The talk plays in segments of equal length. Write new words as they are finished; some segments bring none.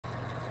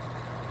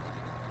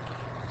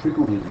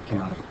frequently in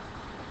accounting,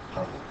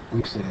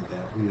 we say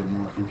that we are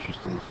more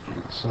interested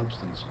in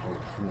substance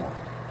over form.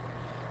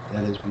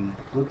 That is, we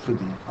look for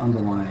the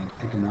underlying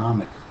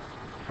economic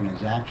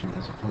transaction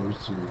as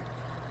opposed to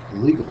the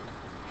legal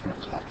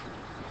transaction.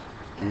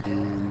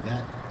 And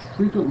that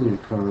frequently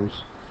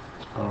occurs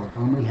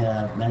when we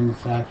have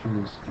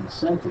manufacturers'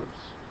 incentives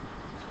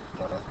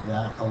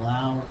that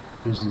allow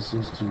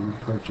businesses to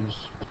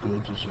purchase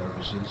goods or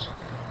services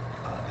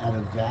at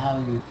a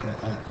value,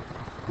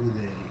 with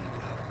a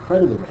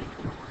credit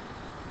arrangement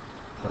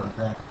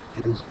that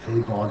is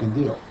a bargain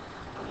deal.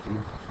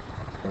 You've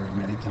heard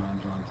many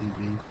times on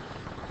TV,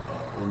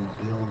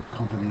 automobile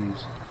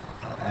companies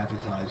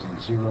advertising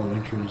zero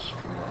interest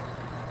for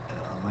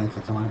a length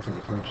of time for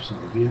the purchase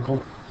of a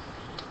vehicle.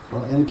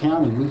 Well, in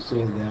accounting, we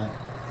say that,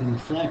 in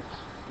effect,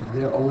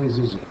 there always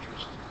is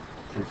interest.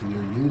 If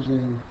you're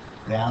using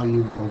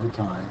value over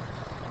time,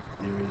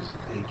 there is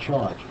a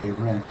charge, a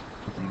rent,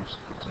 for the use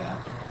of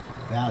that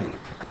value.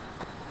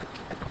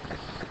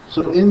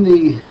 So in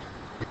the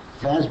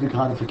FASB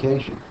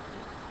codification,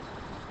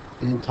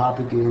 in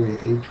topic area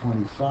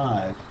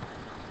 825,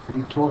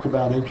 we talk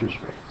about interest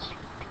rates.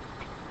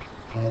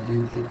 And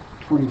in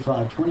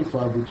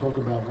 2525, we talk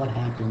about what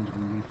happens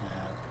when we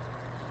have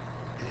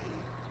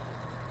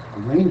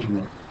an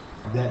arrangement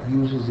that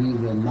uses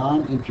either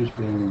non-interest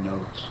bearing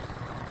notes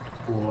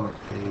or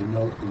a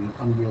note with an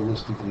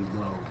unrealistically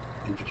low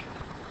interest rate.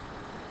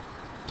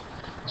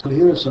 So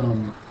here are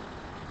some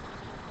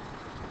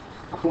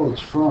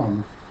quotes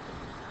from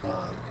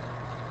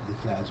the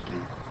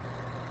FASB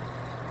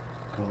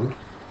code.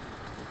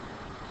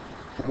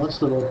 And let's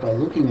start off by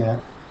looking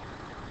at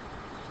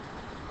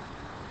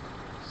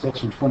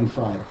section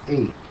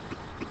 25.8.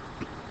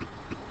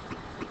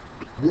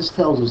 This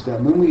tells us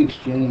that when we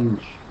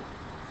exchange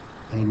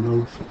a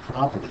note for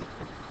property,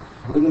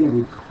 we're going to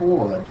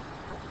record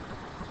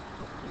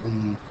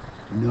the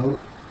note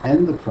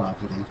and the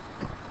property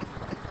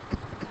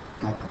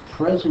at the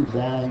present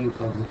value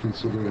of the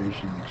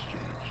consideration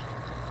exchanged.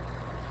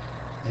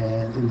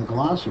 And in the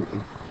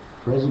glossary,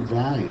 present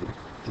value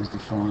is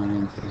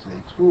defined as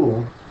a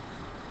tool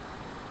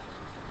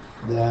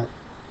that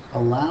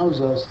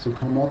allows us to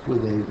come up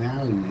with a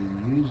value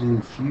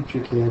using future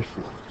cash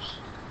flows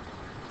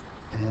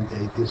and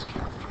a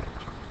discount rate.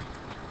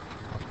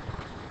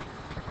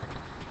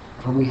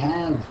 When we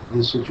have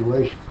this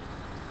situation,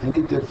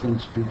 any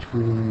difference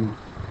between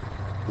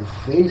the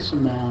face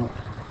amount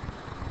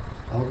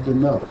of the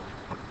note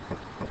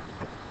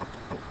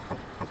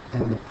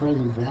and the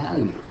present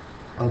value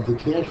of the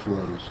cash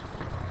flows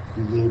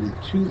related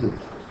to the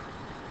note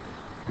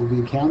will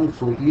be accounted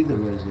for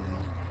either as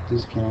a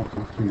discount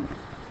or premium.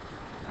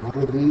 What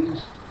are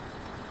these?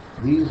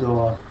 These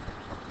are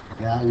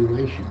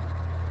valuation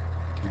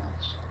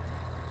accounts.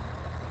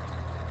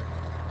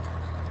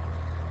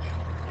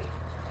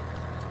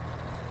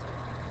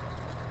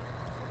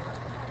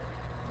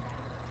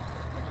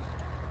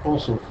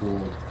 Also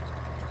called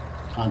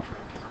contra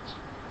accounts.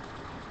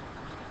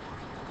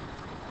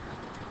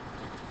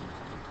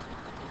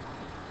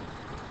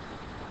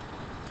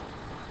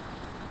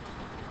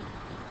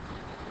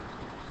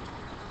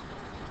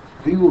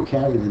 We will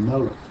carry the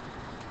note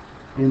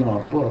in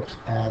our books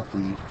at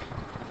the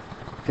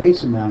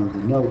face amount of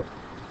the note.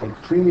 A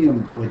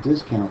premium or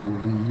discount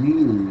will be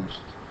used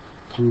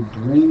to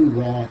bring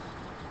that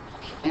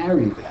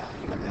carry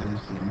value, that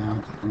is the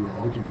amount that we will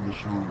ultimately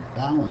show on the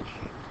balance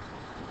sheet,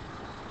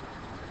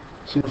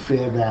 to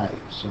fair value.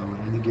 So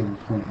at any given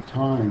point in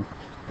time,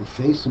 the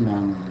face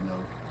amount of the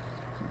note,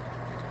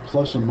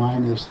 plus or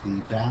minus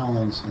the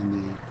balance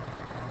in the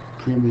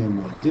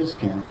premium or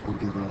discount, will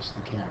give us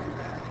the carry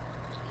value.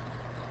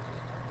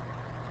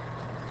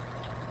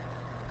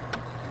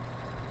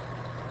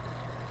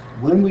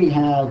 When we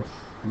have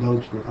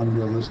notes with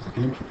unrealistic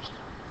interest,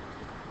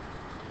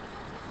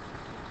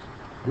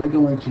 we're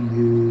going to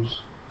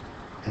use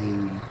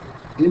an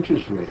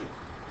interest rate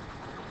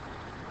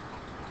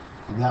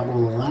that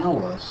will allow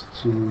us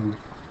to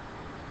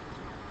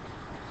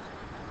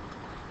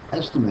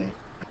estimate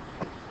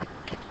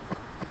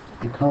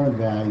the current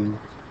value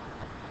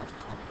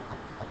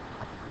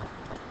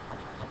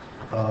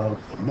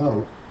of the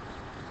note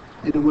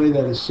in a way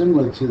that is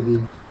similar to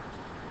the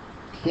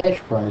cash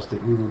price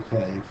that we would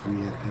pay if we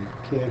had paid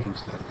cash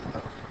instead of the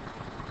note.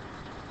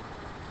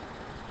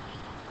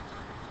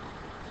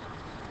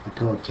 The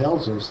code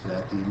tells us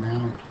that the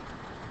amount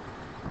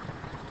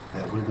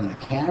that we're going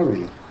to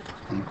carry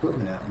the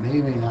equipment at may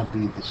or may not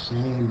be the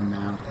same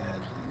amount as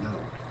the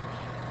note.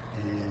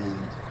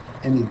 And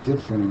any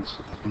difference,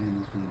 again,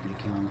 is going to be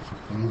accounted for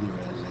either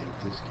as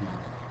a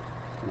discount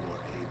or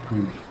a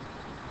premium.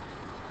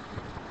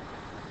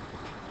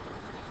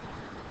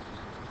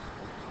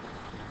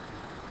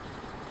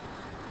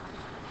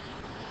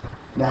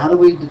 Now, how do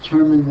we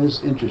determine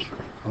this interest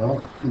rate?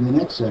 Well, in the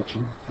next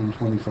section, in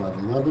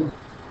 2511,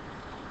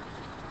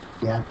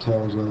 GAAP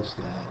tells us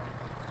that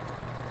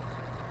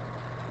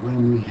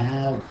when we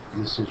have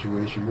this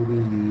situation, we're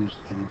going to use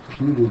an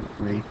imputed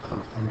rate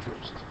of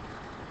interest.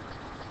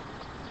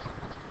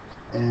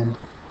 And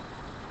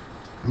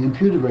The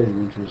imputed rate of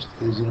interest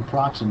is an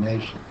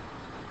approximation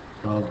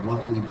of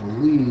what we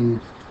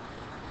believe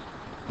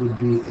would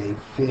be a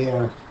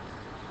fair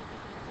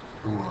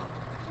or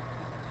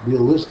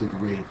realistic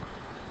rate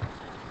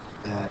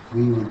that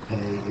we would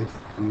pay if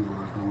we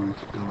were going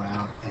to go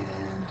out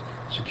and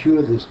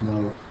secure this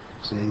note,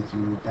 say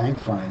through bank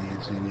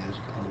financing, as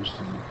opposed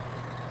to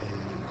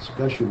a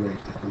special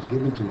rate that was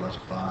given to us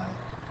by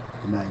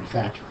the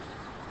manufacturer.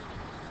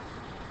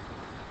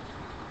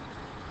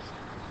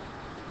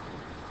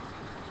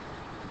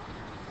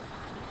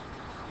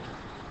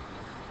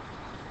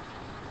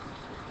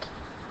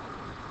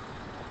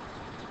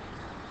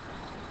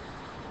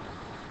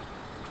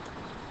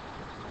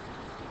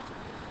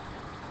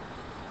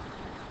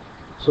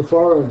 So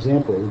for our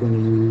example, we're going to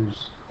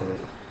use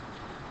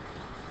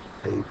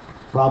a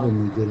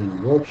problem we did in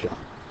a workshop,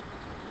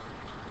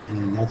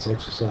 and that's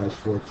exercise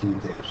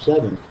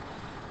 14-7.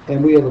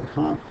 And we have a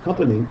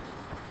company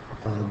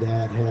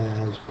that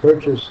has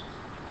purchased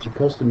a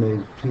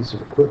custom-made piece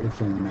of equipment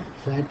from the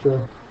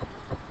manufacturer.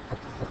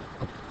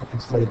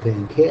 Instead of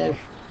paying cash,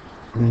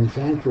 the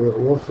manufacturer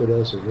offered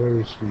us a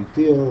very sweet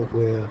deal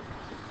where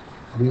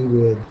we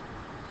would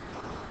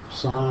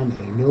sign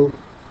a note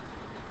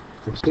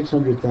for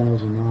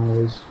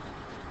 $600,000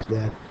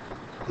 that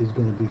is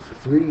going to be for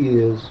 3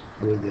 years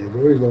with a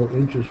very low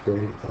interest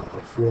rate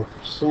of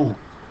 4%.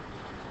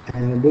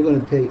 And we're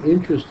going to pay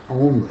interest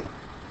only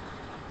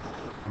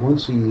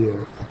once a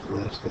year at the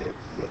last day of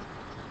the year.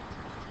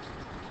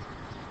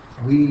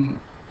 We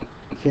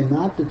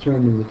cannot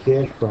determine the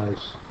cash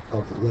price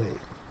of the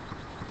lathe.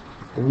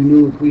 But we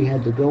knew if we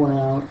had to go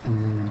out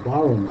and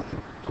borrow money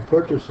to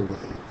purchase a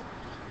lathe,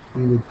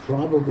 we would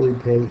probably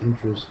pay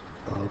interest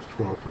of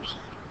 12%.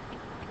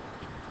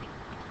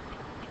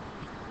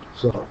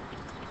 So,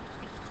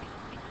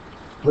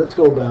 let's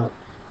go about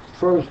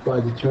first by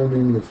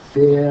determining the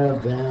fair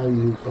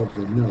value of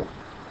the note.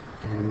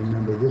 And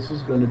remember, this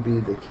is going to be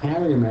the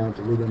carry amount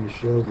that we're going to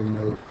show the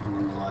note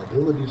on the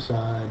liability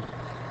side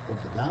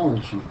of the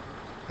balance sheet.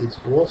 It's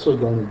also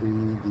going to be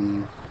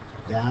the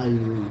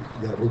value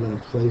that we're going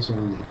to place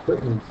on the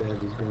equipment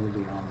that is going to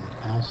be on the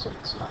asset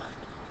side.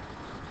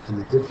 And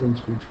the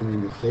difference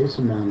between the face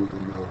amount of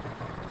the note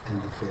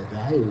and the fair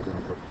value of the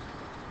note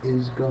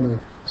is going to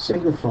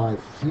signify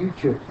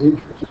future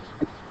interest.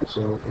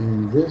 So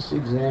in this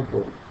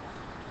example,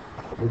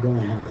 we're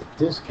going to have a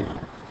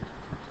discount.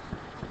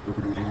 We're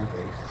going to have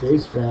a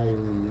face value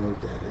in the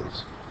note that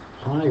is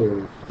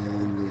higher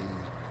than the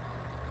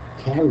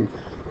carry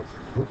value of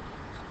the note.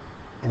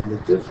 And the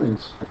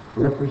difference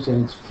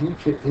represents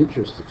future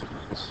interest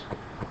expense.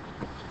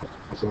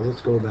 So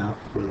let's go about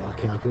with our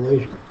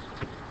calculation.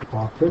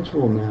 Our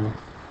principal amount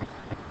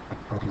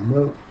of the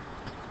note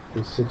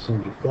is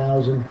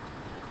 $600,000.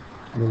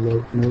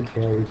 The note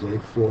carries a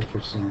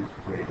 4%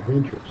 rate of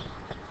interest.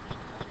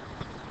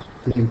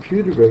 The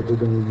imputed rate we're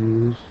going to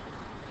use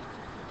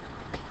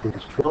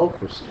is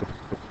 12%.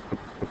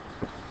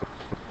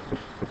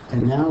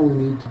 And now we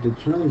need to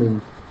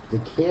determine the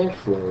cash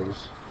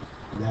flows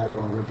that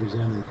are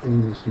represented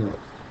in this note.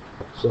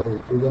 So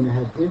we're going to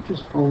have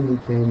interest-only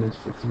payments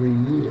for 3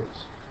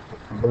 years.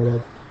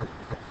 But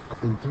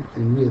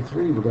in year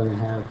 3, we're going to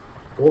have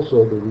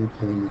also the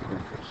repayment of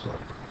interest. So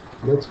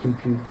let's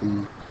compute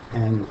the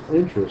annual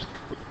interest.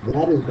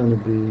 That is going to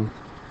be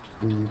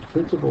the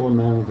principal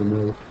amount of the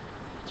note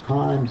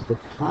times the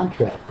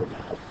contract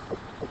amount.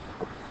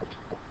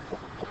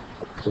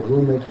 So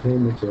we'll make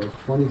payments of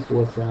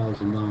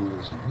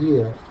 $24,000 a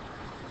year.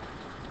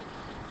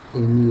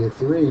 In year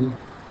 3,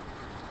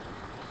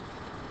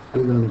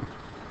 we're going to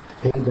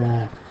pay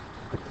back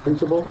the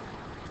principal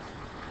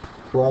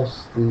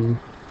plus the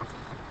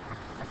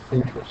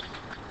interest.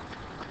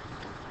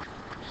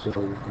 So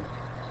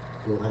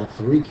we'll have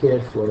 3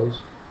 cash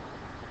flows.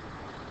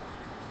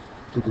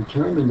 To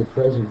determine the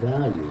present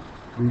value,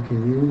 we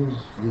can use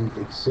the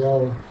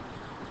Excel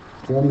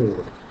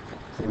formula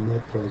for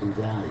net present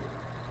value.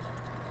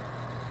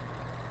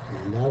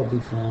 And that will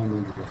be found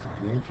under the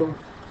financial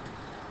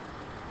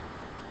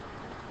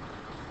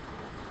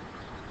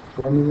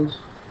formulas.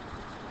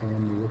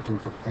 And we're looking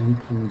for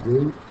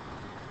NPV.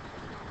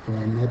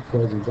 And net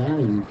present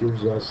value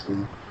gives us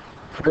the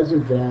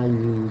present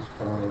values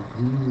of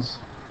these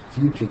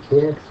future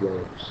cash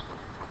flows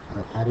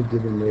at a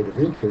given rate of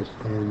interest.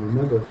 And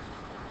remember,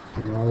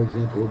 in our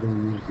example, we're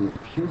going to use the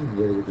imputed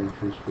rate of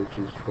interest, which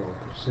is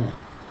 12%.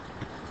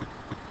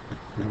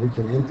 And we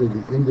can enter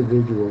the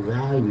individual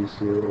values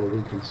here, or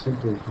we can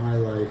simply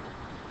highlight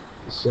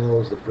the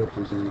cells that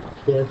represent our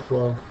cash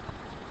flow,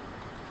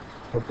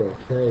 click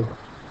OK,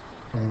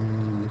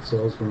 and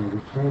Excel is going to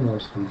return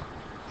us the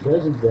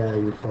present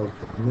value of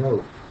the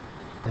note,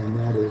 and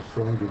that is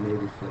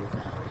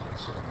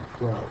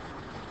 $484,712.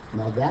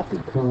 Now that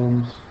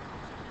becomes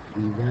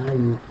the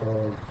value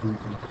of the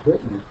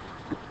equipment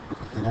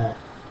that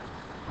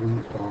we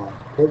are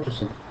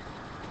purchasing.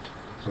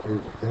 So we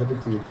will debit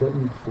the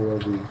equipment for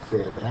the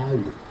fair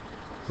value.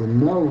 The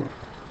note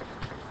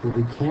will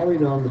be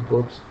carried on the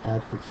books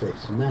at the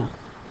face amount.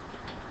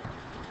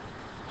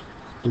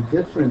 The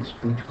difference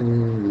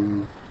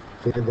between the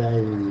fair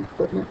value of the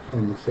equipment,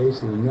 and the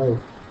face of the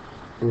note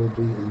will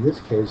be, in this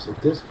case, a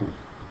discount.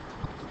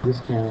 The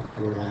discount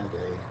will have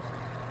a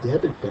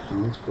debit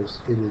balance because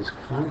it is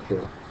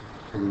contra to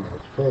the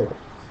notes payable.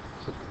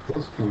 So the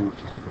discount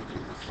is going to be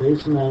the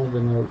face amount of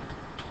the note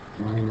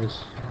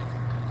minus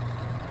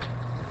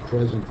the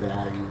present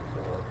value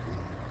of the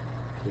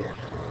cash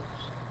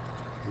flows.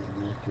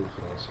 And that gives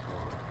us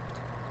our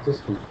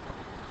discount.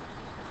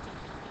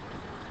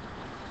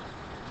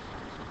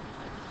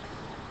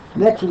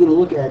 Next, we're going to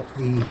look at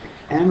the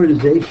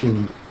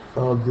amortization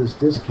of this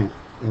discount.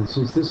 And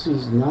since this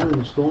is not an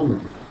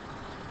installment,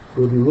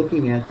 we'll be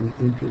looking at the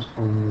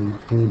interest-only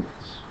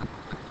payments.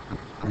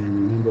 And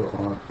remember,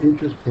 our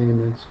interest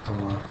payments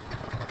are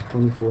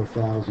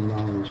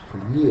 $24,000 per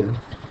year.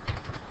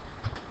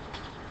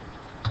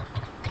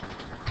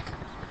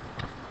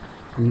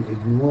 We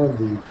ignore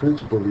the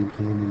principal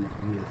repayment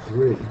in year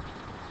 3.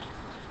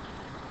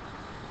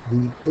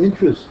 The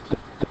interest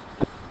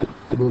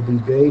will be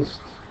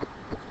based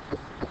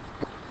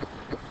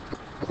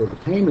for the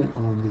payment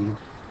on the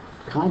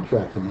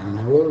contract amount.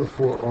 However,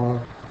 for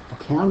our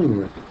accounting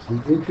records,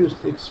 the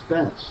interest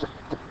expense,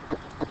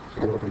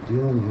 so what we're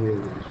dealing here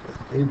is with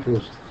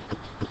interest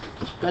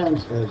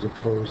expense as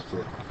opposed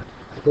to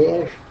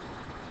cash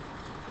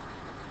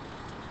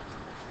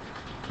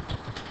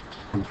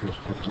interest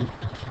payment.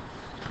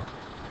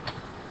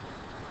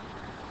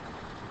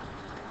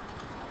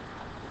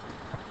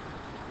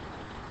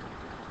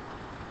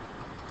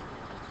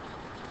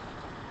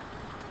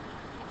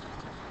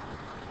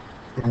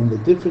 And the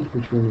difference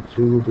between the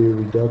two will be a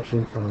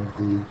reduction of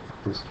the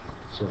discount.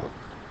 So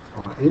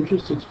our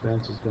interest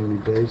expense is going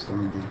to be based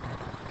on the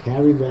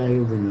carry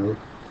value of the note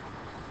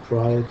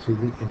prior to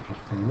the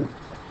interest payment.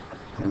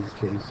 In this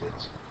case,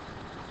 it's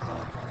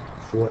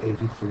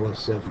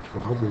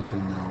 $484,712 with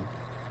no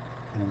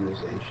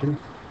amortization,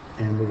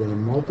 and we're going to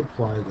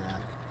multiply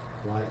that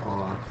by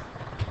our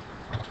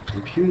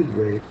imputed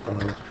rate of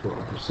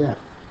 12%.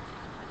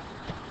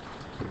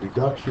 The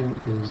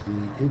reduction is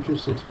the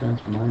interest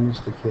expense minus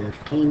the cash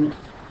payment,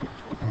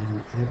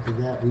 and after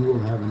that we will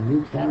have a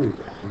new carry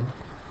value,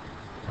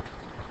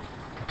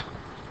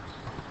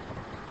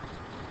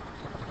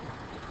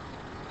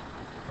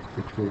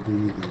 which will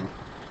be the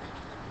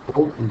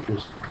old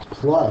interest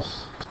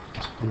plus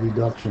the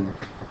reduction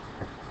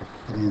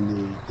in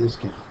the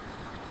discount.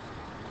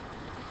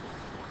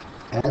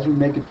 As we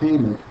make a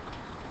payment,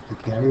 the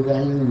carry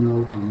value of the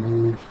note will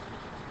move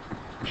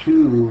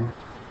to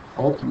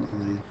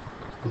ultimately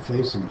the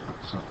face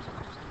amount. So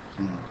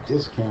the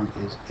discount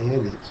is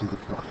added to the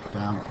prior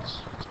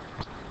balance.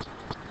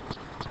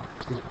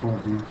 At this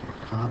point we can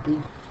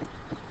copy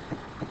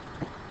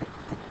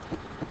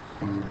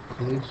and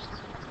paste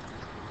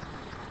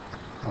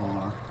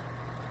our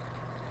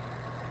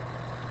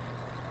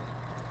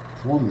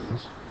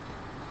formulas,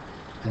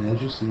 and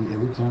as you see,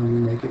 every time we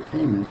make a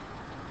payment,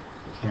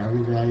 the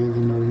carry value of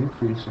the note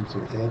increases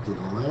until after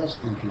the last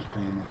interest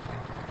payment,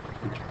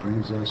 which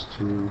brings us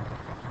to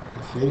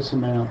the face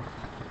amount,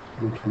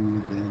 which we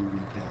would then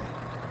repay.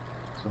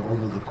 So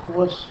over the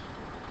course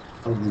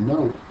of the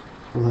note,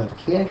 we'll have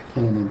cash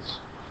payments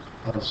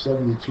of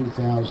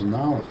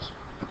 $72,000,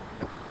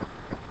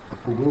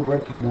 but we'll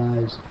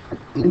recognize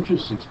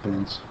interest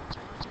expense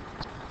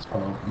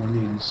of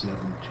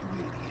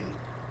 $187,288.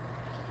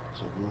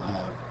 So we'll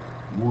have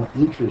more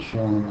interest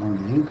shown on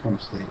the income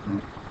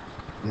statement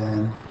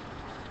than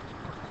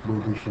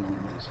will be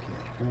shown as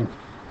cash payment.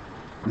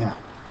 Now,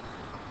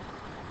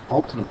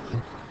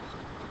 ultimately,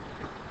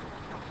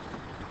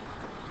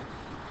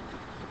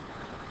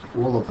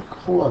 all of the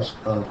cost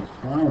of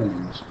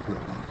acquiring this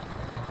equipment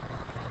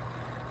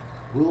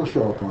will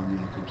show up on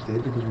the income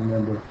statement, because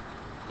remember,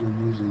 we're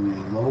using a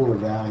lower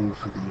value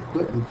for the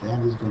equipment.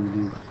 That is going to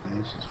be the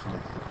basis for the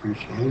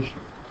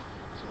depreciation.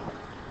 So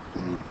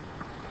the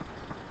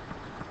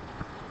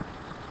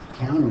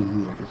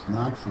accounting here is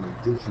not for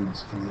a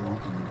difference in the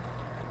ultimate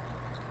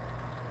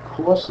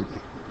cost of the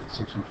equipment,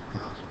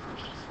 $600,000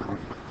 versus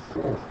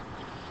 $44,000.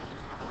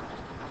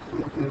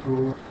 It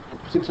will,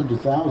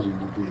 $600,000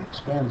 will be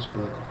expense,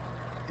 but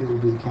it will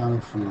be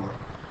accounted for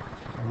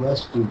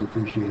less through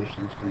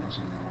depreciation expense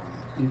and more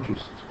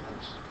interest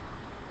expense.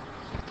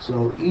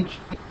 So each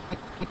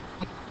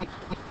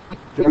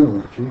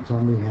journal entry,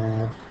 when we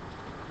have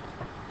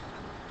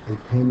a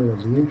payment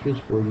of the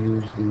interest, we'll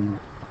use the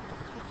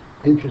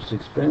interest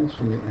expense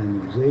from the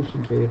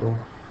amortization table.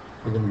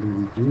 We're going to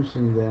be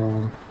reducing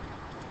down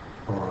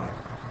our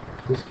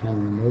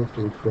discounting the note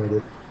to a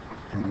credit,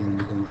 and then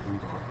we're going to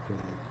have our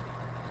credit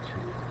to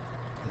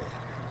pay.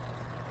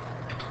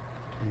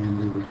 And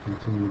we will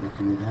continue to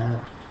do that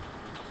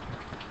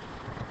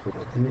for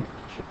each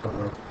of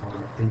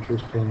our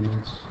interest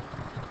payments.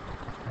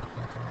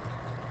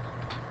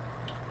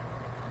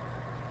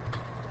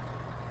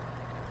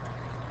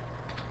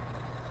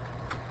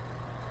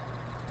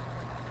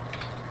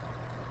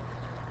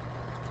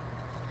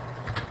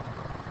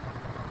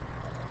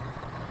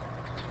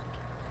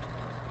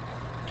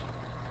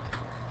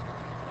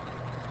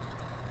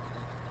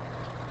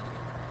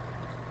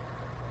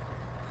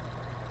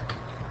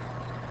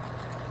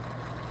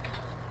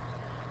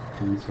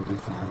 until we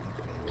finally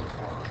pay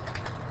off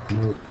our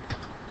note.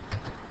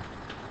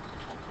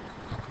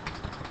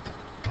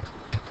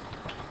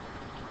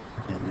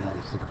 And that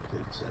is the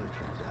complete set of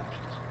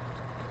transactions.